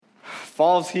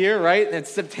Fall's here, right?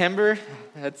 It's September.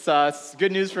 It's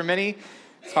good news for many.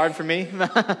 It's hard for me.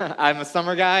 I'm a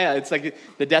summer guy. It's like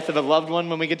the death of a loved one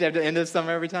when we get to the end of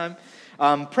summer every time.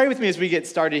 Pray with me as we get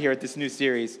started here at this new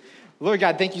series. Lord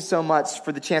God, thank you so much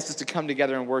for the chances to come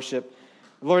together and worship.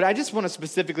 Lord, I just want to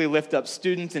specifically lift up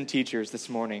students and teachers this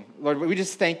morning. Lord, we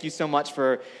just thank you so much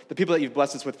for the people that you've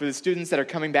blessed us with, for the students that are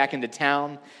coming back into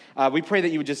town. We pray that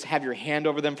you would just have your hand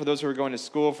over them for those who are going to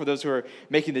school, for those who are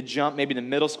making the jump maybe to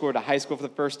middle school or to high school for the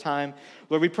first time.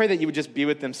 Lord, we pray that you would just be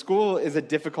with them. School is a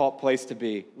difficult place to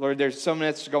be. Lord, there's so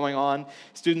much going on.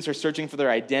 Students are searching for their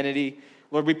identity.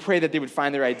 Lord, we pray that they would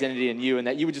find their identity in you and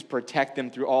that you would just protect them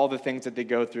through all the things that they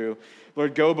go through.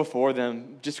 Lord, go before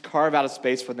them, just carve out a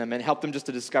space for them and help them just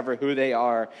to discover who they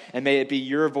are, and may it be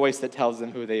your voice that tells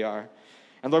them who they are.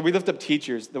 And Lord, we lift up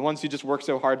teachers, the ones who just work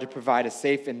so hard to provide a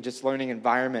safe and just learning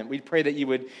environment. We pray that you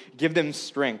would give them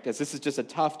strength, as this is just a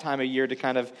tough time of year to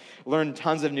kind of learn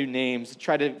tons of new names,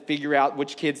 try to figure out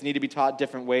which kids need to be taught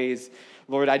different ways.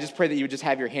 Lord, I just pray that you would just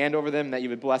have your hand over them, that you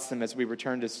would bless them as we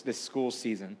return to this school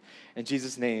season. In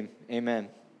Jesus' name, amen.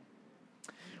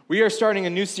 We are starting a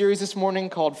new series this morning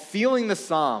called Feeling the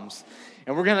Psalms.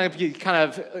 And we're going to be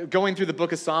kind of going through the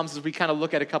book of Psalms as we kind of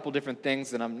look at a couple different things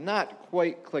that I'm not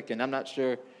quite clicking. I'm not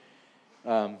sure.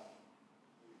 All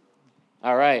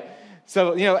right.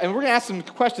 So, and we're going to ask some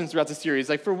questions throughout the series.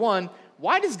 Like, for one,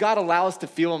 why does God allow us to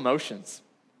feel emotions?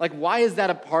 Like, why is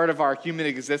that a part of our human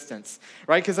existence,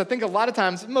 right? Because I think a lot of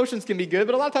times emotions can be good,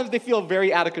 but a lot of times they feel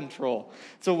very out of control.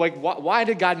 So, like, why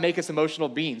did God make us emotional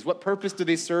beings? What purpose do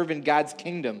they serve in God's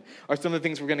kingdom are some of the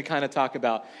things we're going to kind of talk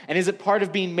about. And is it part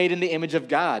of being made in the image of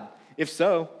God? If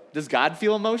so, does God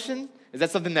feel emotion? Is that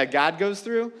something that God goes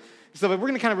through? So we're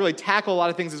going to kind of really tackle a lot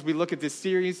of things as we look at this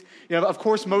series. Of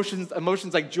course,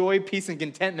 emotions like joy, peace, and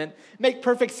contentment make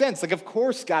perfect sense. Like, of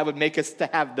course, God would make us to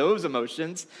have those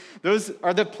emotions. Those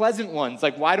are the pleasant ones.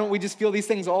 Like, why don't we just feel these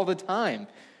things all the time?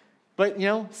 But,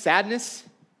 sadness,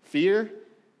 fear,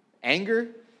 anger,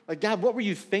 like, God, what were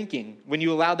you thinking when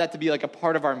you allowed that to be like a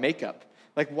part of our makeup?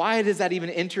 Like, why does that even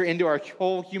enter into our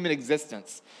whole human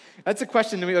existence? That's a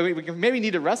question that we maybe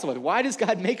need to wrestle with. Why does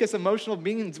God make us emotional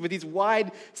beings with these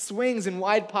wide swings and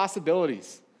wide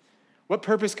possibilities? What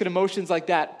purpose could emotions like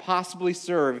that possibly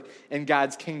serve in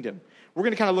God's kingdom? We're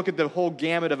going to kind of look at the whole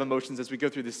gamut of emotions as we go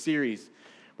through this series.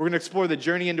 We're going to explore the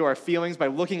journey into our feelings by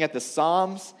looking at the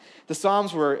Psalms. The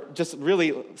Psalms were just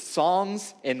really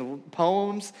songs and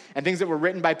poems and things that were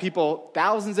written by people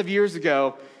thousands of years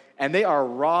ago. And they are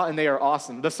raw and they are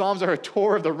awesome. The Psalms are a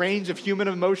tour of the range of human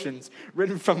emotions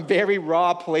written from very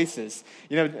raw places.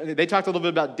 They talked a little bit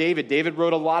about David. David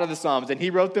wrote a lot of the Psalms, and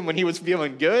he wrote them when he was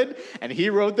feeling good, and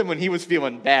he wrote them when he was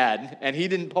feeling bad. And he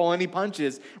didn't pull any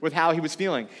punches with how he was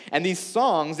feeling. And these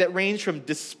songs that range from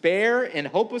despair and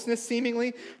hopelessness,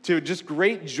 seemingly, to just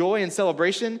great joy and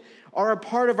celebration are a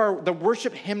part of the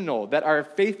worship hymnal that our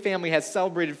faith family has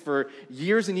celebrated for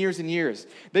years and years and years.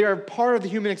 They are part of the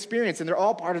human experience, and they're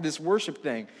all part of this worship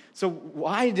thing. So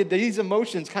why did these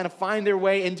emotions kind of find their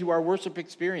way into our worship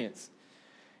experience?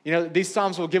 These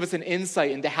Psalms will give us an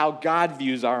insight into how God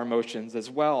views our emotions as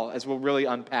well, as we'll really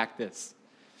unpack this.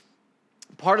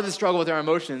 Part of the struggle with our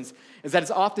emotions is that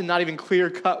it's often not even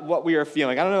clear-cut what we are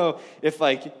feeling. I don't know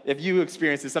if you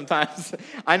experience this sometimes.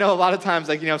 I know a lot of times,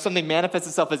 something manifests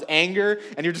itself as anger,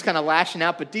 and you're just kind of lashing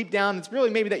out, but deep down, it's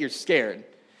really maybe that you're scared,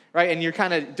 right? And you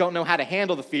kind of don't know how to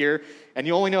handle the fear, and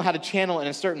you only know how to channel it in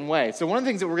a certain way. So one of the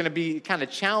things that we're going to be kind of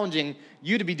challenging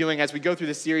you to be doing as we go through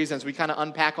this series, as we kind of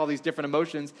unpack all these different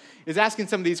emotions, is asking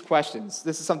some of these questions.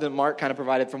 This is something that Mark kind of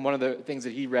provided from one of the things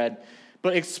that he read.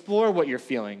 But explore what you're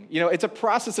feeling. It's a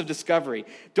process of discovery.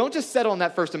 Don't just settle on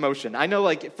that first emotion. I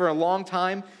know, for a long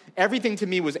time, everything to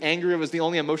me was anger. It was the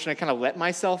only emotion I kind of let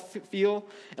myself feel.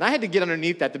 And I had to get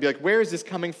underneath that to be like, where is this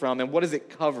coming from and what is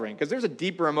it covering? Because there's a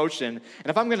deeper emotion. And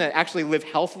if I'm going to actually live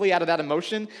healthily out of that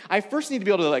emotion, I first need to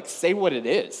be able to, say what it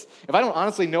is. If I don't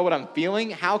honestly know what I'm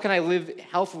feeling, how can I live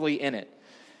healthily in it?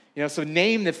 So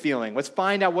name the feeling. Let's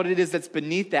find out what it is that's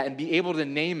beneath that and be able to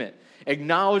name it.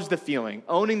 Acknowledge the feeling,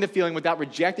 owning the feeling without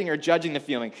rejecting or judging the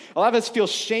feeling. A lot of us feel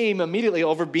shame immediately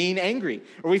over being angry,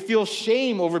 or we feel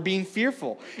shame over being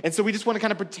fearful. And so we just want to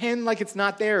kind of pretend like it's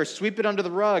not there, or sweep it under the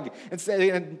rug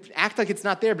and act like it's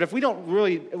not there. But if we don't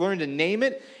really learn to name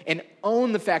it and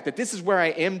own the fact that this is where I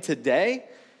am today,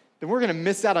 then we're going to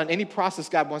miss out on any process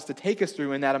God wants to take us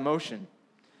through in that emotion.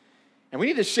 And we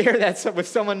need to share that with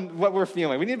someone, what we're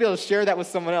feeling. We need to be able to share that with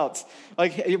someone else.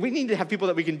 Like, we need to have people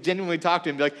that we can genuinely talk to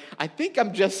and be like, I think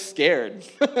I'm just scared.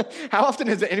 How often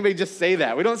does anybody just say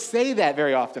that? We don't say that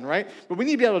very often, right? But we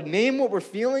need to be able to name what we're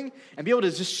feeling and be able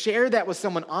to just share that with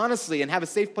someone honestly and have a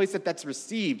safe place that that's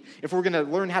received if we're going to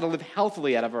learn how to live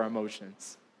healthily out of our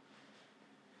emotions.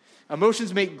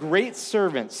 Emotions make great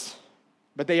servants,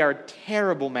 but they are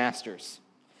terrible masters.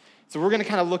 So we're going to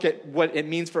kind of look at what it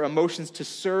means for emotions to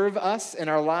serve us in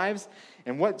our lives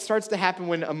and what starts to happen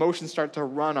when emotions start to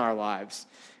run our lives.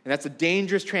 And that's a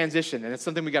dangerous transition, and it's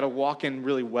something we got to walk in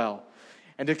really well.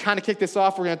 And to kind of kick this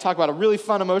off, we're going to talk about a really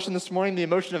fun emotion this morning, the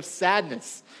emotion of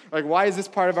sadness. Like, why is this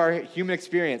part of our human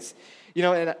experience? You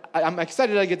know, and I'm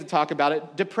excited I get to talk about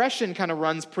it. Depression kind of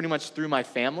runs pretty much through my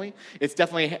family. It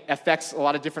definitely affects a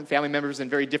lot of different family members in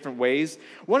very different ways.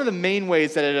 One of the main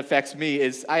ways that it affects me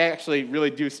is I actually really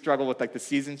do struggle with like the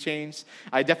season change.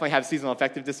 I definitely have seasonal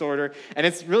affective disorder. And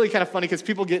it's really kind of funny because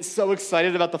people get so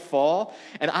excited about the fall.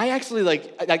 And I actually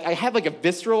I have like a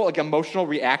visceral, like emotional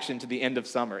reaction to the end of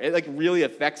summer. It like really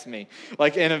affects me.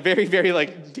 Like in a very, very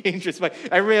like dangerous way.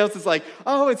 Everybody else is like,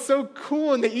 oh, it's so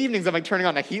cool in the evenings. I'm like turning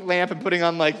on a heat lamp and putting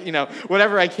on like, you know,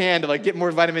 whatever I can to like get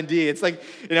more vitamin D. It's like,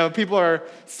 you know, people are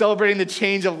celebrating the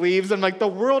change of leaves. I'm like, the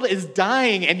world is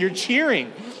dying and you're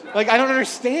cheering. Like, I don't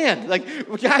understand.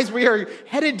 Like, guys, we are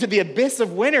headed to the abyss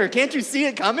of winter. Can't you see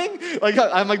it coming? Like,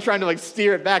 I'm like trying to like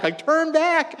steer it back. Like, turn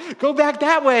back, go back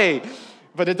that way.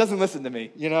 But it doesn't listen to me.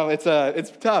 You know, it's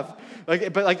tough.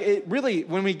 Like, but like it really,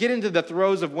 when we get into the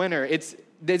throes of winter,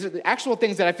 there's actual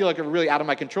things that I feel like are really out of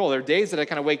my control. There are days that I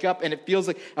kind of wake up and it feels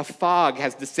like a fog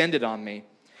has descended on me.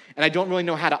 And I don't really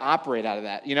know how to operate out of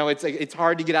that. You know, it's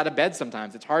hard to get out of bed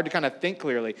sometimes. It's hard to kind of think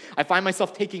clearly. I find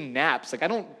myself taking naps. Like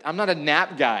I'm not a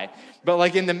nap guy. But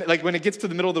like when it gets to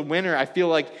the middle of the winter, I feel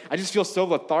like I just feel so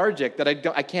lethargic that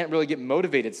I can't really get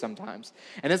motivated sometimes.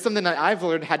 And it's something that I've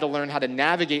had to learn how to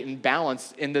navigate and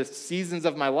balance in the seasons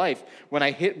of my life. When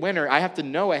I hit winter, I have to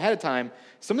know ahead of time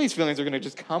some of these feelings are going to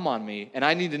just come on me, and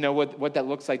I need to know what that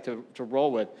looks like to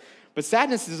roll with. But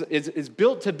sadness is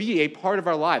built to be a part of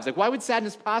our lives. Like, why would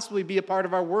sadness possibly be a part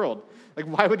of our world? Like,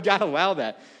 why would God allow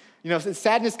that? You know,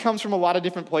 sadness comes from a lot of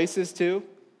different places, too.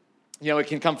 You know, it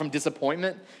can come from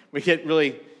disappointment. We get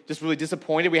really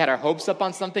disappointed. We had our hopes up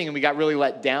on something, and we got really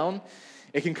let down.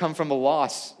 It can come from a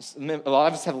loss. A lot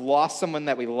of us have lost someone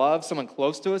that we love, someone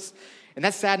close to us, and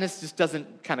that sadness just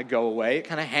doesn't kind of go away. It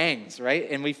kind of hangs, right?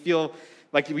 And we feel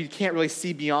like we can't really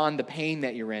see beyond the pain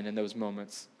that you're in those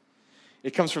moments.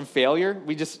 It comes from failure.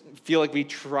 We just feel like we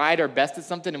tried our best at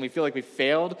something and we feel like we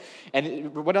failed.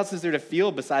 And what else is there to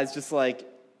feel besides just like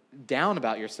down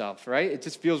about yourself, right? It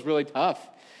just feels really tough.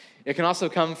 It can also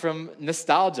come from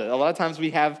nostalgia. A lot of times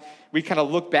we kind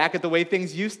of look back at the way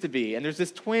things used to be, and there's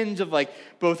this twinge of like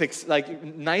both like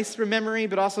nice memory,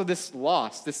 but also this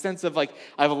loss, this sense of like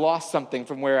I've lost something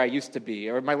from where I used to be,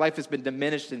 or my life has been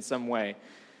diminished in some way.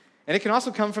 And it can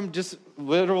also come from just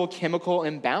literal chemical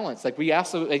imbalance. Like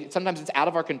sometimes it's out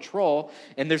of our control,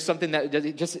 and there's something that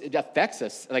it affects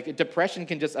us. Like depression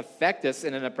can just affect us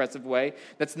in an oppressive way.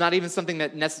 That's not even something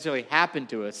that necessarily happened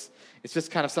to us. It's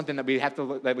just kind of something that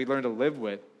we learn to live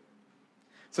with.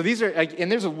 So these are,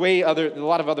 and there's a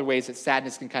lot of other ways that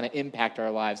sadness can kind of impact our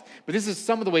lives. But this is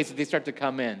some of the ways that they start to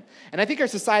come in. And I think our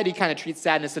society kind of treats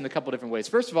sadness in a couple different ways.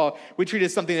 First of all, we treat it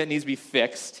as something that needs to be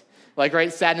fixed. Like,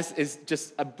 right, sadness is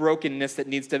just a brokenness that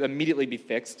needs to immediately be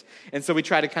fixed. And so we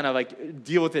try to kind of like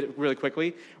deal with it really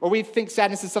quickly. Or we think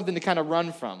sadness is something to kind of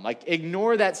run from. Like,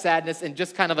 ignore that sadness and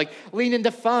just kind of like lean into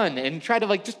fun and try to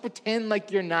like just pretend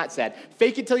like you're not sad.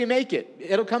 Fake it till you make it.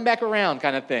 It'll come back around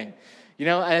kind of thing. You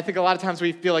know, and I think a lot of times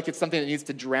we feel like it's something that needs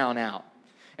to drown out.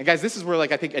 And guys, this is where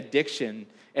like I think addiction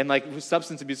and like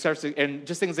substance abuse and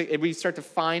just things like we start to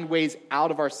find ways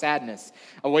out of our sadness,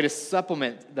 a way to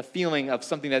supplement the feeling of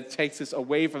something that takes us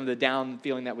away from the down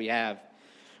feeling that we have.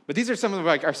 But these are some of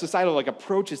like our societal like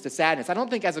approaches to sadness. I don't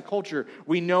think as a culture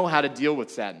we know how to deal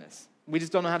with sadness. We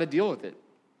just don't know how to deal with it.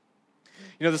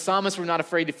 You know, the psalmists were not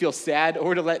afraid to feel sad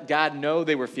or to let God know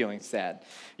they were feeling sad.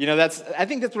 You know, I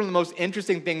think that's one of the most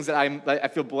interesting things that I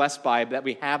feel blessed by that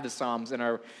we have the Psalms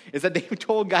is that they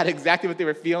told God exactly what they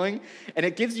were feeling, and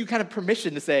it gives you kind of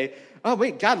permission to say, oh,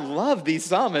 wait, God loved these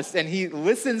psalmists, and he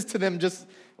listens to them just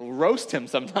roast him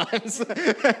sometimes.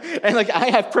 And like,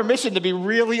 I have permission to be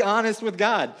really honest with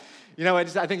God. You know, I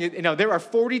think, there are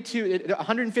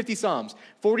 150 Psalms.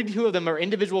 42 of them are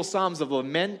individual Psalms of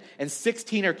lament, and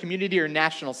 16 are community or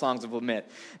national songs of lament.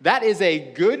 That is a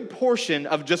good portion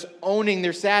of just owning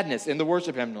their sadness in the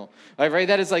worship hymnal. Right?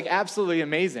 That is like absolutely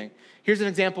amazing. Here's an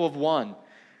example of one.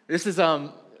 This is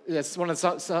That's one of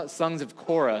the songs of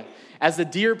Korah. As the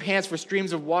deer pants for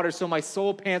streams of water, so my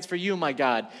soul pants for you, my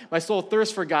God. My soul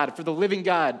thirsts for God, for the living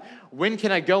God. When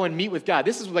can I go and meet with God?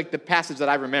 This is like the passage that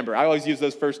I remember. I always use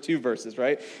those first two verses,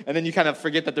 right? And then you kind of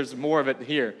forget that there's more of it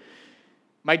here.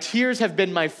 My tears have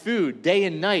been my food day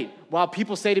and night, while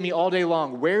people say to me all day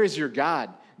long, where is your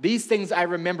God? These things I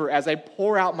remember as I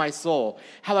pour out my soul,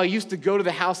 how I used to go to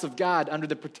the house of God under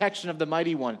the protection of the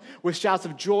Mighty One, with shouts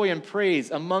of joy and praise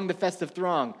among the festive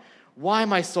throng. Why,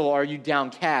 my soul, are you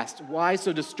downcast? Why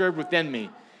so disturbed within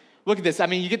me? Look at this. I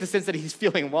mean, you get the sense that he's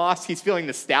feeling lost. He's feeling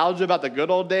nostalgia about the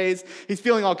good old days. He's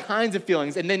feeling all kinds of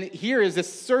feelings. And then here is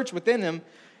this search within him.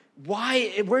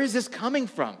 Where is this coming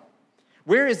from?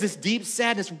 Where is this deep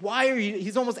sadness? Why are you?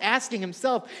 He's almost asking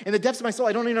himself, in the depths of my soul,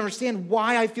 I don't even understand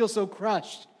why I feel so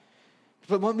crushed.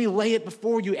 But let me lay it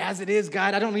before you as it is,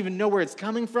 God. I don't even know where it's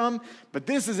coming from, but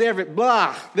this is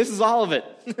this is all of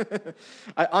it.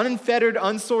 Unfettered,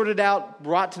 unsorted out,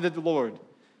 brought to the Lord.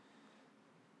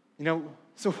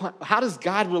 So how does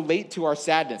God relate to our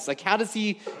sadness? Like, how does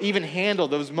he even handle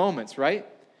those moments, right?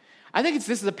 I think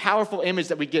this is a powerful image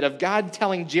that we get of God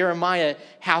telling Jeremiah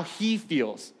how he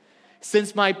feels.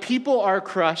 Since my people are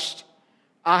crushed,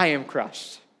 I am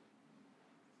crushed.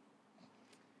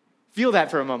 Feel that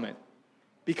for a moment.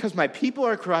 Because my people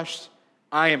are crushed,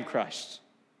 I am crushed.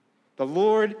 The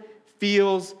Lord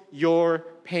feels your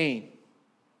pain,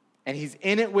 and he's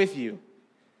in it with you.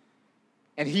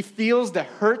 And he feels the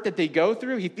hurt that they go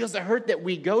through. He feels the hurt that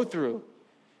we go through.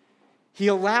 He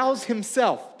allows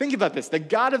himself, think about this, the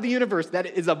God of the universe that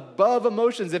is above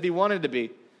emotions if he wanted to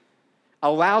be,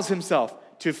 allows himself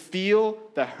to feel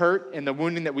the hurt and the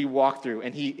wounding that we walk through,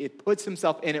 and it puts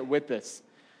himself in it with us.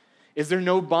 Is there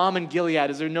no balm in Gilead?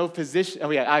 Is there no physician? Oh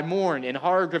yeah, I mourn and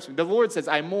horror grips me. The Lord says,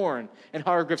 I mourn and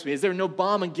horror grips me. Is there no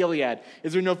balm in Gilead?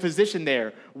 Is there no physician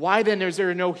there? Why then is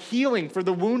there no healing for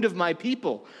the wound of my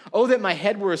people? Oh, that my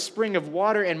head were a spring of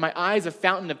water and my eyes a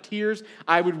fountain of tears.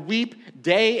 I would weep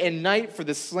day and night for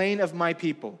the slain of my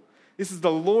people. This is the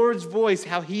Lord's voice,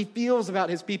 how he feels about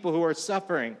his people who are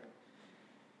suffering.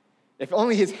 If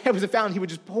only his head was a fountain, he would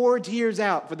just pour tears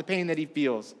out for the pain that he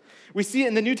feels. We see it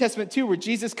in the New Testament too, where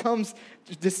Jesus comes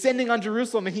descending on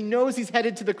Jerusalem, and he knows he's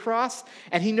headed to the cross,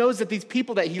 and he knows that these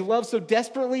people that he loves so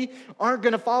desperately aren't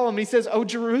going to follow him. And he says, oh,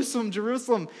 Jerusalem,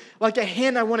 Jerusalem, like a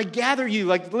hen, I want to gather you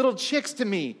like little chicks to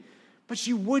me, but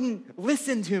you wouldn't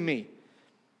listen to me.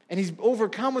 And he's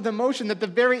overcome with emotion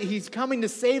that he's coming to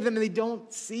save them, and they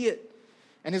don't see it.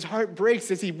 And his heart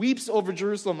breaks as he weeps over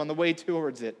Jerusalem on the way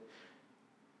towards it.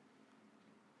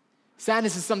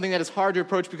 Sadness is something that is hard to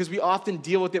approach because we often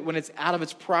deal with it when it's out of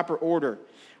its proper order.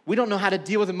 We don't know how to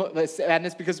deal with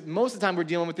sadness because most of the time we're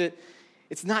dealing with it,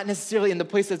 it's not necessarily in the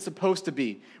place that it's supposed to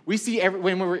be. We see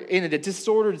when we're in a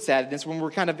disordered sadness, when we're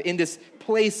kind of in this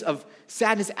place of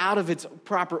sadness out of its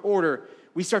proper order,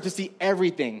 we start to see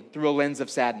everything through a lens of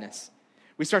sadness.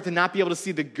 We start to not be able to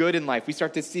see the good in life. We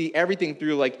start to see everything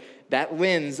through like that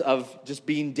lens of just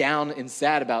being down and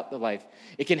sad about the life.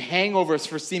 It can hang over us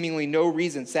for seemingly no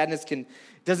reason. Sadness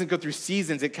doesn't go through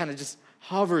seasons. It kind of just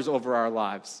hovers over our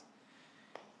lives.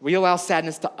 We allow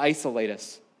sadness to isolate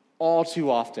us all too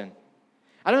often.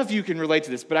 I don't know if you can relate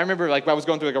to this, but I remember I was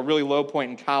going through a really low point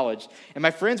in college, and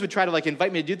my friends would try to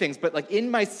invite me to do things, but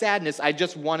in my sadness, I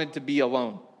just wanted to be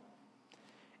alone.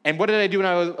 And what did I do when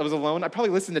I was alone? I probably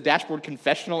listened to Dashboard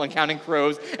Confessional and Counting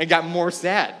Crows and got more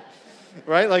sad,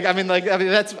 right?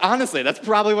 That's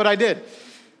probably what I did.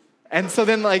 And so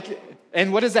then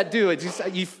and what does that do? It's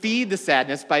just, you feed the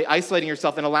sadness by isolating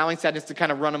yourself and allowing sadness to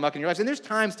kind of run amok in your lives. And there's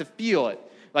times to feel it.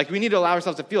 We need to allow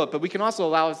ourselves to feel it, but we can also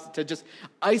allow us to just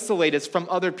isolate us from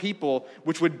other people,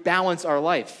 which would balance our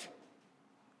life.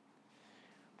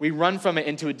 We run from it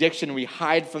into addiction. We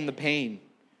hide from the pain.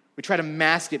 We try to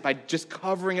mask it by just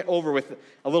covering it over with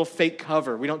a little fake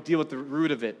cover. We don't deal with the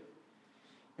root of it.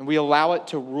 And we allow it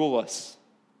to rule us.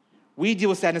 We deal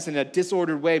with sadness in a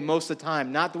disordered way most of the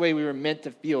time, not the way we were meant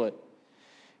to feel it.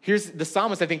 Here's the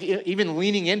psalmist, I think, even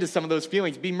leaning into some of those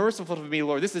feelings. Be merciful to me,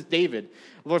 Lord. This is David.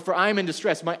 Lord, for I am in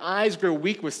distress. My eyes grow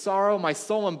weak with sorrow, my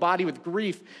soul and body with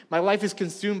grief. My life is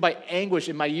consumed by anguish,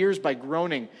 and my years by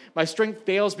groaning. My strength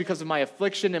fails because of my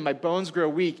affliction, and my bones grow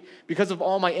weak. Because of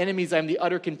all my enemies, I am the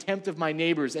utter contempt of my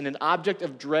neighbors, and an object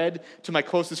of dread to my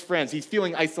closest friends. He's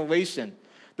feeling isolation.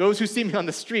 Those who see me on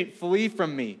the street flee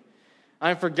from me.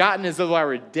 I am forgotten as though I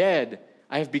were dead.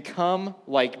 I have become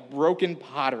like broken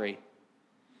pottery.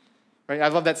 Right? I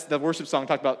love that the worship song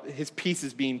talked about his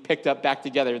pieces being picked up back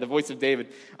together, the voice of David.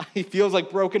 He feels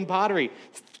like broken pottery,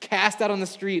 cast out on the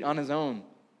street on his own.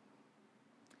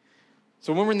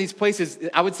 So when we're in these places,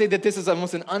 I would say that this is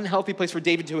almost an unhealthy place for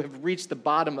David to have reached the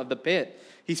bottom of the pit.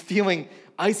 He's feeling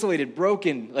isolated,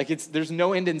 broken, like there's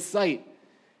no end in sight.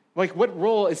 Like, what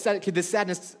role could this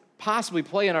sadness possibly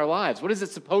play in our lives? What is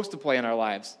it supposed to play in our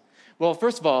lives? Well,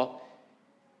 first of all,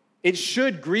 it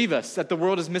should grieve us that the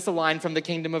world is misaligned from the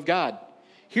kingdom of God.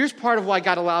 Here's part of why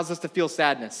God allows us to feel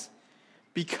sadness.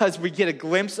 Because we get a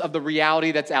glimpse of the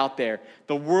reality that's out there.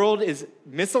 The world is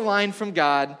misaligned from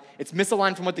God. It's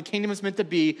misaligned from what the kingdom is meant to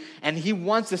be. And he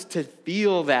wants us to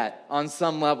feel that on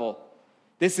some level.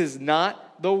 This is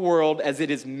not the world as it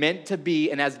is meant to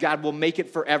be and as God will make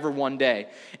it forever one day.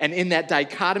 And in that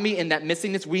dichotomy, in that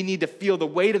missingness, we need to feel the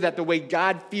weight of that the way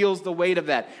God feels the weight of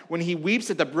that. When he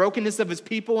weeps at the brokenness of his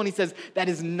people and he says, that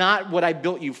is not what I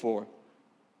built you for.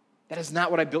 That is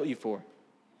not what I built you for.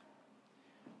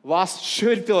 Loss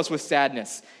should fill us with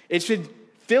sadness. It should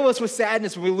fill us with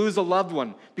sadness when we lose a loved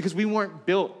one because we weren't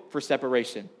built for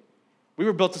separation. We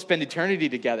were built to spend eternity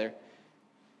together.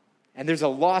 And there's a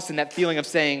loss in that feeling of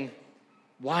saying,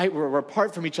 why we're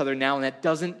apart from each other now, and that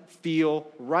doesn't feel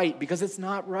right because it's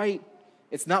not right.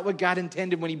 It's not what God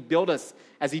intended when he built us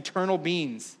as eternal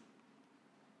beings.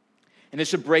 And it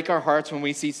should break our hearts when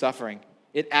we see suffering.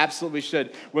 It absolutely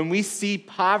should. When we see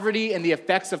poverty and the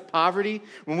effects of poverty,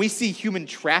 when we see human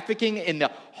trafficking and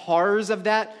the horrors of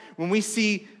that, when we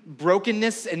see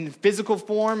brokenness in physical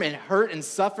form and hurt and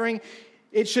suffering,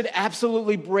 it should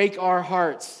absolutely break our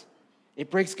hearts. It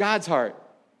breaks God's heart.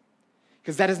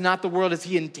 Because that is not the world as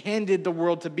he intended the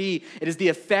world to be. It is the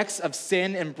effects of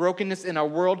sin and brokenness in our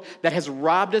world that has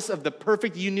robbed us of the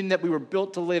perfect union that we were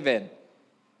built to live in.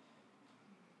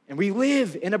 And we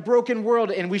live in a broken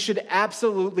world, and we should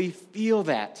absolutely feel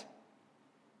that.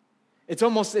 It's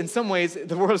almost, in some ways,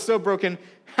 the world is so broken,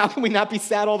 how can we not be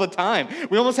sad all the time?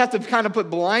 We almost have to kind of put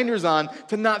blinders on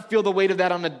to not feel the weight of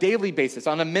that on a daily basis,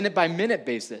 on a minute-by-minute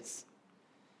basis.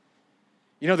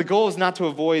 You know, the goal is not to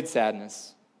avoid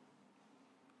sadness.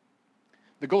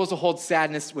 The goal is to hold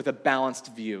sadness with a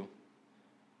balanced view.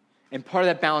 And part of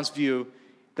that balanced view,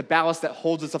 the ballast that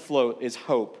holds us afloat, is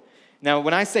hope. Now,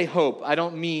 when I say hope, I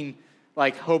don't mean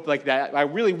like hope like that. I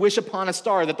really wish upon a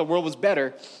star that the world was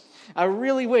better. I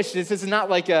really wish. This is not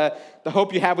like the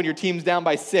hope you have when your team's down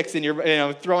by 6 and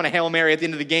you're throwing a Hail Mary at the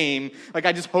end of the game. Like,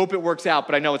 I just hope it works out,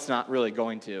 but I know it's not really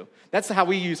going to. That's how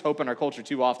we use hope in our culture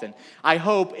too often. I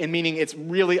hope, in meaning it's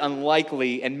really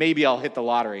unlikely and maybe I'll hit the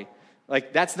lottery.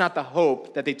 Like, that's not the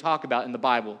hope that they talk about in the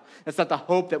Bible. That's not the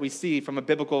hope that we see from a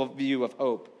biblical view of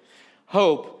hope.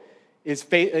 Hope is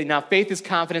faith. Now, faith is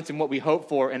confidence in what we hope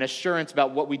for and assurance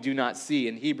about what we do not see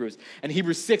in Hebrews. And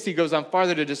Hebrews 6, he goes on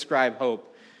farther to describe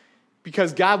hope.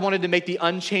 Because God wanted to make the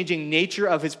unchanging nature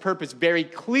of his purpose very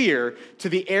clear to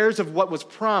the heirs of what was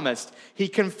promised, he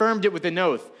confirmed it with an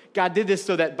oath. God did this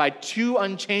so that by two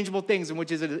unchangeable things in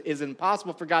which it is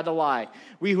impossible for God to lie,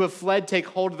 we who have fled take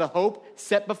hold of the hope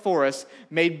set before us,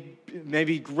 may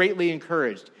be greatly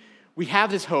encouraged. We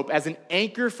have this hope as an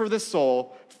anchor for the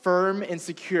soul, firm and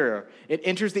secure. It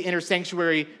enters the inner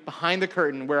sanctuary behind the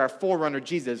curtain where our forerunner,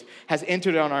 Jesus, has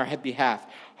entered on our behalf.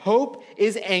 Hope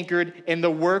is anchored in the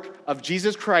work of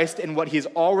Jesus Christ and what he has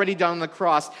already done on the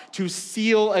cross to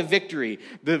seal a victory.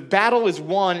 The battle is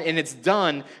won and it's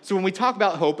done. So when we talk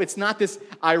about hope, it's not this,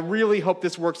 I really hope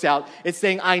this works out. It's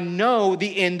saying, I know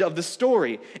the end of the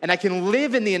story. And I can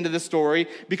live in the end of the story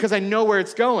because I know where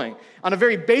it's going. On a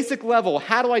very basic level,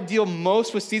 how do I deal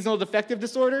most with seasonal affective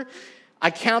disorder?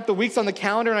 I count the weeks on the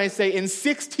calendar and I say, in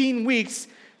 16 weeks,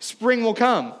 spring will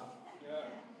come.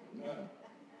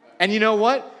 And you know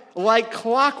what? Like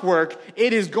clockwork,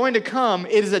 it is going to come.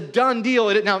 It is a done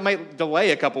deal. Now, it might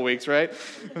delay a couple weeks, right?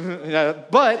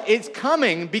 But it's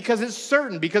coming because it's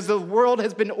certain, because the world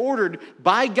has been ordered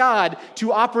by God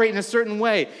to operate in a certain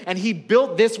way. And he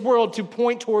built this world to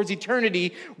point towards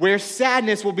eternity where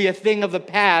sadness will be a thing of the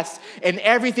past and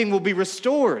everything will be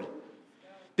restored.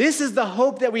 This is the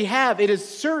hope that we have. It is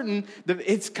certain that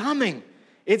it's coming.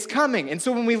 It's coming. And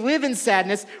so when we live in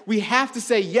sadness, we have to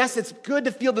say, yes, it's good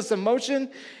to feel this emotion,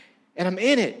 and I'm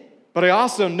in it. But I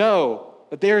also know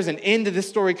that there is an end to this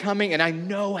story coming, and I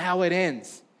know how it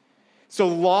ends. So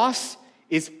loss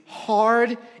is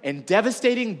hard and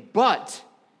devastating, but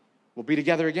we'll be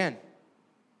together again.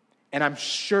 And I'm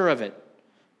sure of it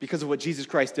because of what Jesus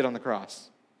Christ did on the cross.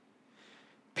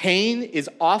 Pain is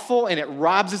awful, and it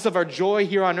robs us of our joy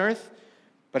here on earth,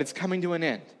 but it's coming to an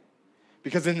end.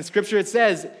 Because in the scripture it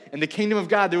says, in the kingdom of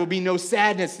God, there will be no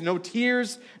sadness, no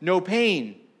tears, no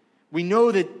pain. We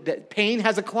know that pain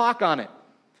has a clock on it.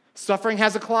 Suffering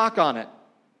has a clock on it.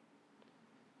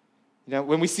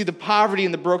 When we see the poverty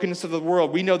and the brokenness of the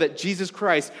world, we know that Jesus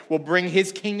Christ will bring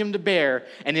his kingdom to bear,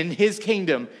 and in his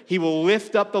kingdom, he will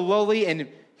lift up the lowly and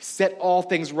set all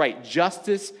things right.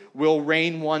 Justice will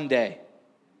reign one day.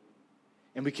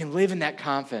 And we can live in that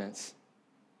confidence.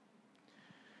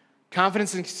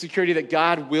 Confidence and security that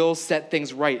God will set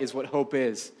things right is what hope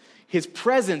is. His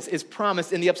presence is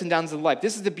promised in the ups and downs of life.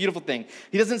 This is the beautiful thing.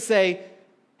 He doesn't say,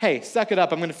 hey, suck it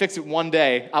up, I'm going to fix it one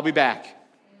day, I'll be back.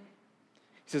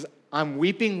 He says, I'm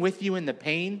weeping with you in the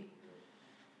pain,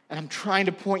 and I'm trying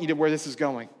to point you to where this is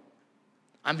going.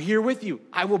 I'm here with you.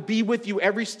 I will be with you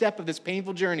every step of this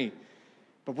painful journey,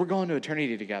 but we're going to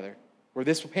eternity together, where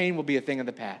this pain will be a thing of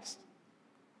the past.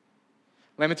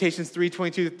 Lamentations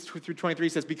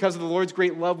 3:22-23 says, because of the Lord's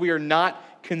great love, we are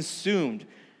not consumed.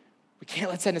 We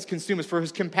can't let sadness consume us, for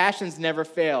his compassions never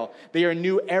fail. They are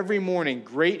new every morning.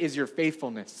 Great is your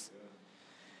faithfulness.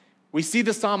 We see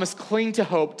the psalmist cling to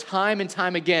hope time and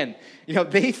time again.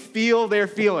 They feel their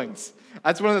feelings.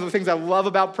 That's one of the things I love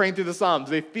about praying through the Psalms.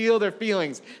 They feel their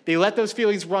feelings. They let those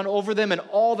feelings run over them in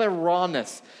all their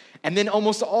rawness. And then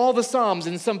almost all the Psalms,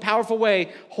 in some powerful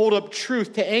way, hold up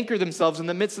truth to anchor themselves in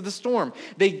the midst of the storm.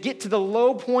 They get to the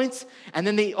low points, and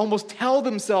then they almost tell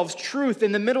themselves truth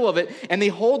in the middle of it, and they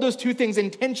hold those two things in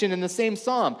tension in the same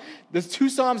Psalm. The two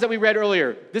Psalms that we read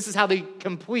earlier, this is how they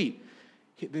complete.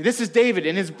 This is David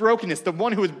in his brokenness, the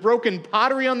one who has broken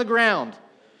pottery on the ground.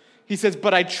 He says,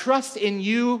 but I trust in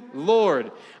you,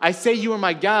 Lord. I say you are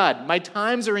my God. My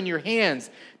times are in your hands.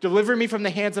 Deliver me from the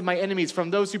hands of my enemies, from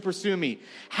those who pursue me.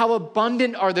 How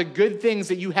abundant are the good things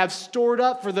that you have stored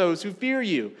up for those who fear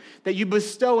you, that you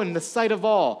bestow in the sight of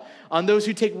all, on those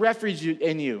who take refuge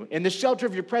in you. In the shelter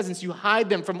of your presence, you hide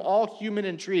them from all human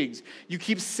intrigues. You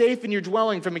keep safe in your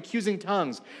dwelling from accusing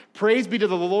tongues. Praise be to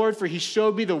the Lord, for he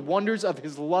showed me the wonders of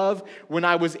his love when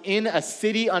I was in a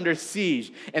city under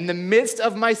siege. In the midst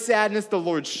of my sadness, the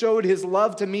Lord showed his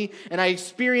love to me, and I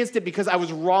experienced it because I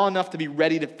was raw enough to be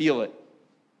ready to feel it.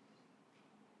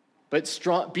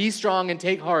 But be strong and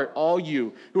take heart, all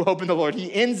you who hope in the Lord.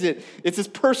 He ends it. It's this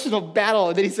personal battle.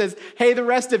 And then he says, hey, the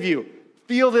rest of you,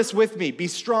 feel this with me. Be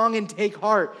strong and take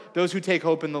heart, those who take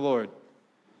hope in the Lord.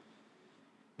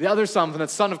 The other psalm from the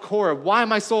son of Korah, why,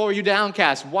 my soul, are you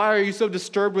downcast? Why are you so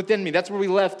disturbed within me? That's where we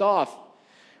left off.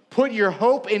 Put your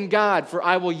hope in God, for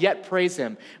I will yet praise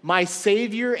him, my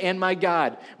Savior and my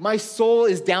God. My soul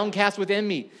is downcast within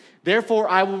me. Therefore,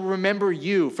 I will remember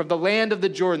you from the land of the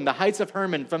Jordan, the heights of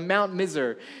Hermon, from Mount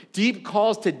Mizar. Deep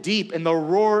calls to deep in the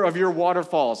roar of your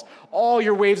waterfalls. All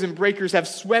your waves and breakers have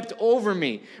swept over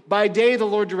me. By day, the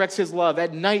Lord directs his love.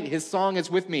 At night, his song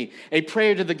is with me, a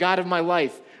prayer to the God of my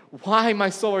life. Why, my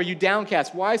soul, are you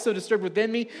downcast? Why so disturbed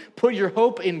within me? Put your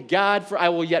hope in God, for I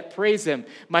will yet praise him,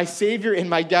 my Savior and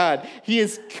my God. He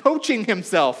is coaching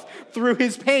himself through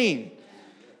his pain.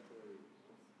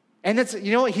 And it's,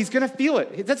 he's going to feel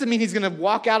it. It doesn't mean he's going to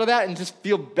walk out of that and just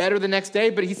feel better the next day.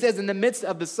 But he says, in the midst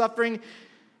of the suffering,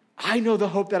 I know the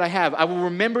hope that I have. I will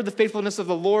remember the faithfulness of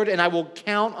the Lord, and I will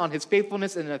count on his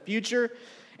faithfulness in the future.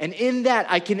 And in that,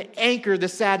 I can anchor the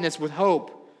sadness with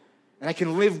hope. And I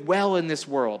can live well in this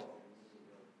world.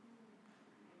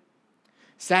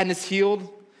 Sadness healed,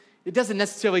 it isn't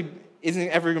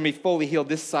ever going to be fully healed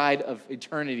this side of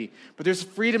eternity. But there's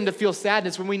freedom to feel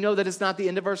sadness when we know that it's not the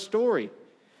end of our story.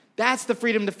 That's the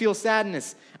freedom to feel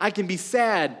sadness. I can be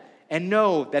sad and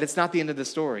know that it's not the end of the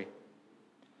story.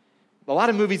 A lot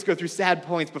of movies go through sad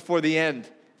points before the end.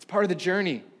 It's part of the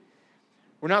journey.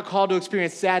 We're not called to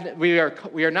experience sadness. We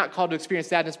are not called to experience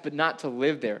sadness, but not to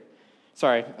live there.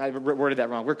 Sorry, I worded that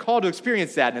wrong. We're called to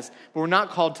experience sadness, but we're not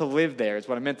called to live there, is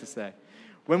what I meant to say.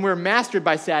 When we're mastered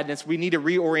by sadness, we need a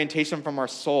reorientation from our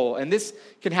soul. And this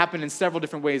can happen in several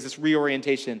different ways, this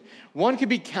reorientation. One could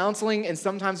be counseling and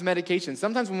sometimes medication.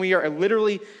 Sometimes when we are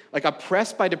literally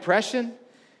oppressed by depression,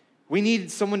 we need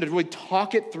someone to really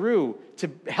talk it through, to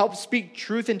help speak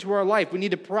truth into our life. We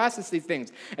need to process these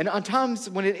things. And on times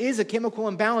when it is a chemical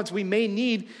imbalance, we may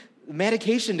need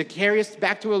medication to carry us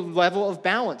back to a level of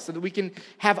balance so that we can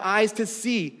have eyes to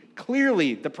see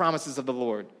clearly the promises of the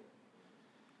Lord.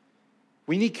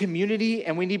 We need community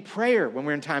and we need prayer when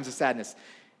we're in times of sadness.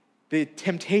 The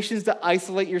temptations to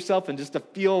isolate yourself and just to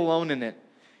feel alone in it.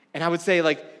 And I would say,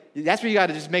 that's where you got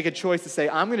to just make a choice to say,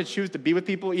 I'm going to choose to be with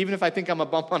people, even if I think I'm a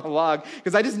bump on a log,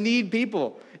 because I just need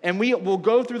people. And we will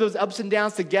go through those ups and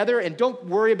downs together, and don't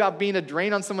worry about being a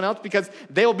drain on someone else, because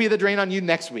they'll be the drain on you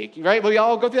next week, right? We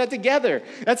all go through that together.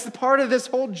 That's the part of this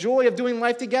whole joy of doing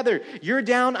life together. You're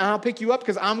down, and I'll pick you up,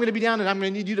 because I'm going to be down, and I'm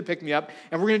going to need you to pick me up,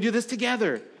 and we're going to do this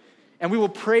together. And we will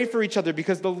pray for each other,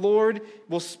 because the Lord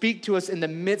will speak to us in the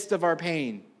midst of our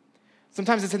pain.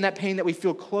 Sometimes it's in that pain that we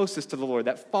feel closest to the Lord,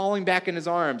 that falling back in his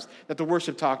arms that the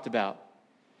worship talked about.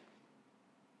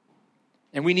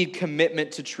 And we need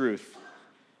commitment to truth.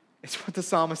 It's what the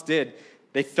psalmist did.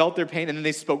 They felt their pain, and then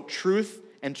they spoke truth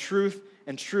and truth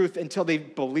and truth until they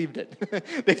believed it.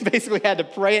 They basically had to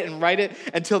pray it and write it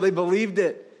until they believed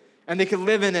it, and they could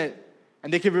live in it,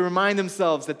 and they could remind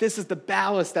themselves that this is the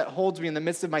ballast that holds me in the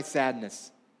midst of my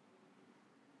sadness.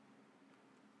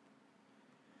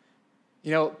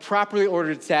 You know, properly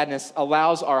ordered sadness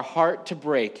allows our heart to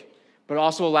break, but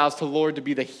also allows the Lord to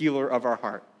be the healer of our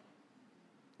heart.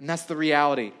 And that's the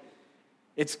reality.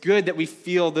 It's good that we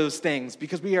feel those things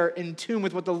because we are in tune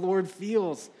with what the Lord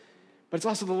feels. But it's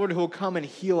also the Lord who will come and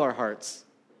heal our hearts.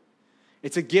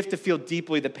 It's a gift to feel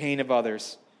deeply the pain of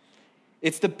others.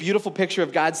 It's the beautiful picture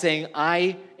of God saying,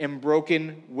 I am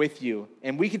broken with you.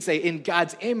 And we could say, in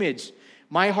God's image,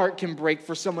 my heart can break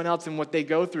for someone else and what they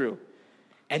go through.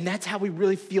 And that's how we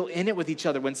really feel in it with each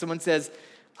other. When someone says,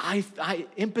 I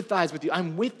empathize with you,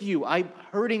 I'm with you, I'm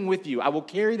hurting with you, I will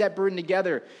carry that burden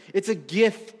together. It's a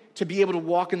gift to be able to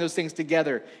walk in those things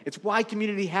together. It's why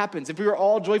community happens. If we were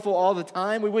all joyful all the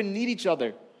time, we wouldn't need each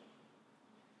other.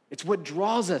 It's what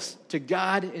draws us to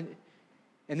God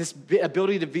and this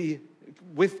ability to be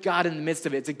with God in the midst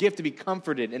of it. It's a gift to be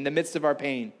comforted in the midst of our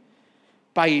pain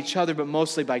by each other, but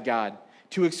mostly by God,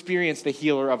 to experience the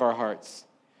healer of our hearts.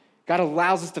 God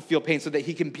allows us to feel pain so that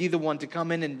he can be the one to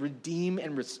come in and redeem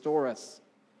and restore us.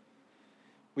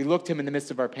 We look to him in the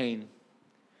midst of our pain.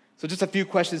 So just a few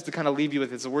questions to kind of leave you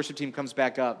with as the worship team comes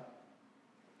back up.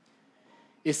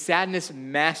 Is sadness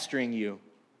mastering you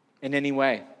in any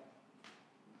way?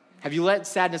 Have you let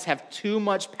sadness have too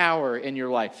much power in your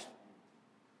life?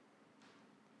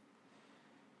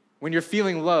 When you're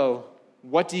feeling low,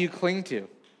 what do you cling to?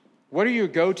 What are your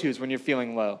go-tos when you're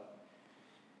feeling low?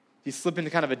 Do you slip into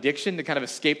kind of addiction to kind of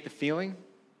escape the feeling?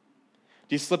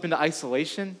 Do you slip into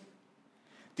isolation?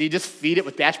 Do you just feed it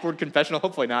with dashboard confessional?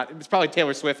 Hopefully not. It's probably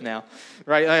Taylor Swift now,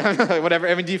 right? Whatever.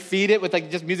 I mean, do you feed it with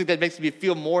like just music that makes you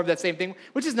feel more of that same thing?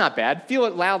 Which is not bad. Feel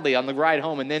it loudly on the ride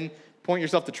home and then point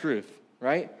yourself to truth,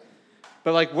 right?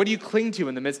 But like, what do you cling to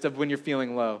in the midst of when you're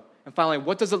feeling low? And finally,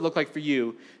 what does it look like for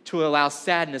you to allow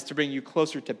sadness to bring you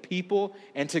closer to people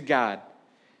and to God?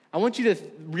 I want you to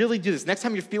really do this. Next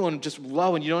time you're feeling just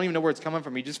low and you don't even know where it's coming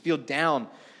from, you just feel down,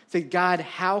 say, God,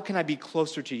 how can I be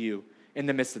closer to you in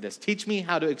the midst of this? Teach me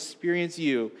how to experience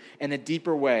you in a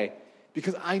deeper way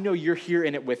because I know you're here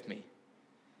in it with me.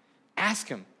 Ask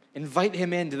him. Invite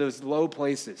him into those low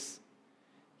places.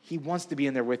 He wants to be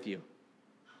in there with you.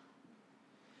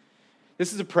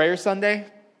 This is a prayer Sunday.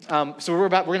 So we're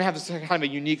going to have this kind of a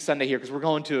unique Sunday here because we're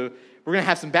going to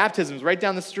have some baptisms right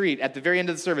down the street at the very end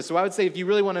of the service. So I would say if you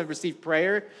really want to receive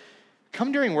prayer,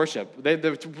 come during worship.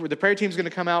 The prayer team's going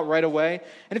to come out right away.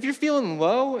 And if you're feeling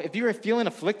low, if you're feeling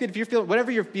afflicted, if you're feeling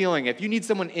whatever you're feeling, if you need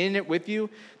someone in it with you,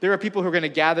 there are people who are going to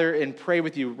gather and pray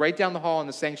with you right down the hall in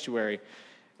the sanctuary.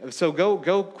 So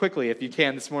go quickly if you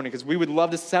can this morning because we would love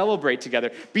to celebrate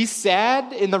together. Be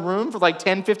sad in the room for like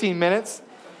 10, 15 minutes.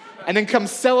 And then come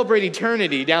celebrate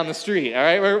eternity down the street, all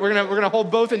right? We're gonna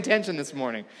hold both in tension this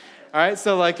morning, all right?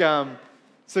 So and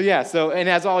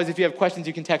as always, if you have questions,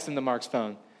 you can text them to Mark's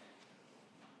phone.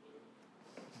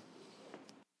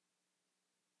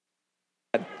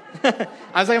 I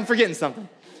was like, I'm forgetting something.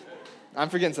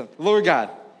 Lord God,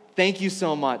 thank you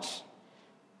so much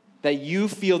that you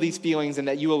feel these feelings and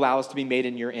that you allow us to be made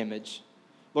in your image.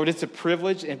 Lord, it's a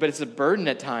privilege, but it's a burden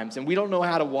at times, and we don't know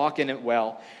how to walk in it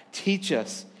well. Teach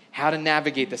us how to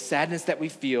navigate the sadness that we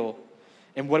feel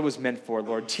and what it was meant for,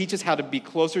 Lord. Teach us how to be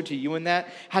closer to you in that,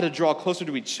 how to draw closer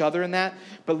to each other in that.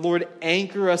 But Lord,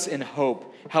 anchor us in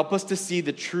hope. Help us to see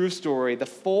the true story, the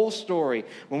full story.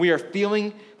 When we are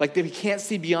feeling like that we can't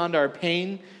see beyond our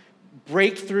pain,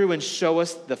 break through and show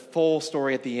us the full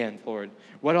story at the end, Lord.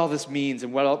 What all this means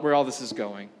and where all this is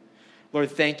going. Lord,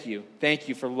 thank you. Thank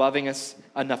you for loving us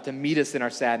enough to meet us in our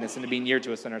sadness and to be near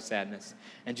to us in our sadness.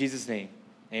 In Jesus' name,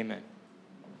 amen.